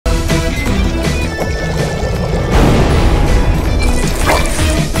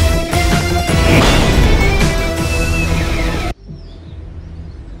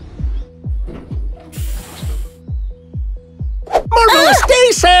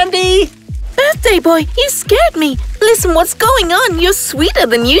birthday boy, you scared me. Listen, what's going on? You're sweeter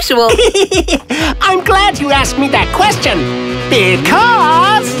than usual. I'm glad you asked me that question.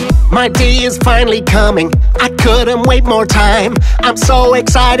 Because my day is finally coming. I couldn't wait more time. I'm so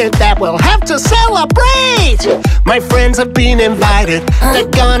excited that we'll have to celebrate. My friends have been invited. They're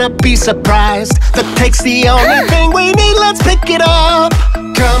gonna be surprised. The cake's the only thing we need. Let's pick it up.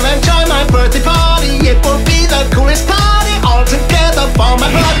 Come and join my birthday party. It will be the coolest party all together for my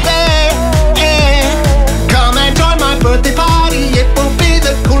birthday. Come and join my birthday party. It will be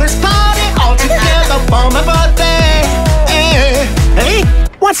the coolest party all together for my birthday. Hey,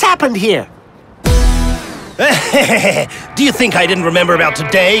 what's happened here? Do you think I didn't remember about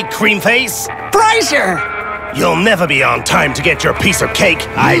today, Creamface? Fraser! You'll never be on time to get your piece of cake.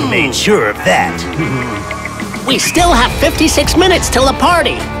 I made sure of that. We still have 56 minutes till the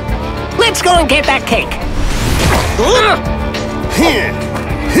party. Let's go and get that cake.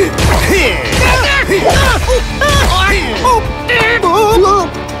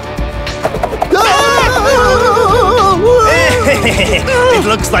 It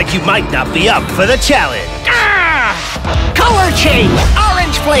looks like you might not be up for the challenge. Color change,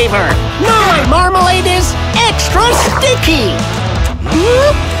 orange flavor. My marmalade is extra sticky.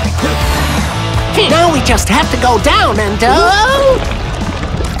 Now we just have to go down and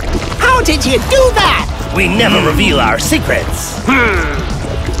how did you do that? We never reveal our secrets.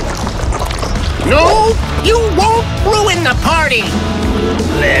 No, you won't ruin the party.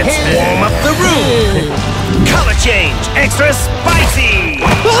 Let's warm up the room. Color change, extra spicy.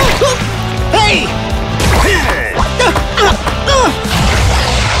 Hey!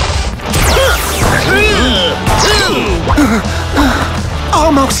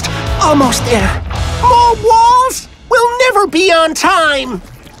 Almost there. More walls? We'll never be on time.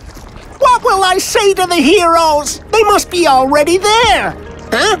 What will I say to the heroes? They must be already there.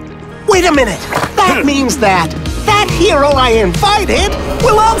 Huh? Wait a minute. That means that hero I invited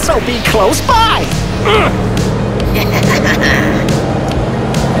will also be close by.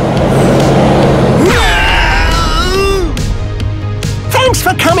 Thanks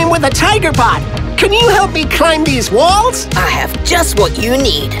for coming with a tiger bot. Can you help me climb these walls? I have just what you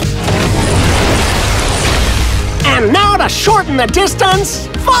need. And now to shorten the distance,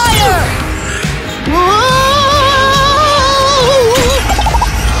 fire!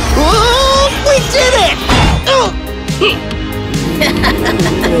 Whoa, we did it!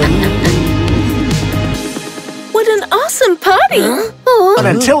 What an awesome party! But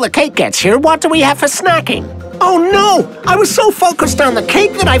until the cake gets here, what do we have for snacking? Oh no! I was so focused on the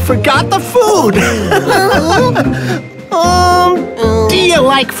cake that I forgot the food! Do you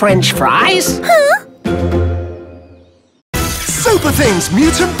like French fries? SuperThings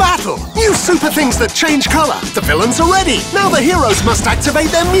Mutant Battle! New SuperThings that change color. The villains are ready. Now the heroes must activate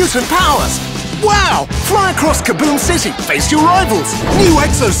their mutant powers. Wow! Fly across Kaboom City. Face your rivals. New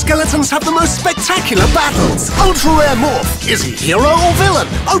exoskeletons have the most spectacular battles. Ultra rare morph. Is he hero or villain?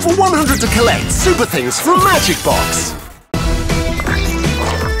 Over 100 to collect. SuperThings from Magic Box.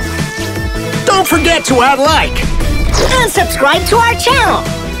 Don't forget to add like and subscribe to our channel.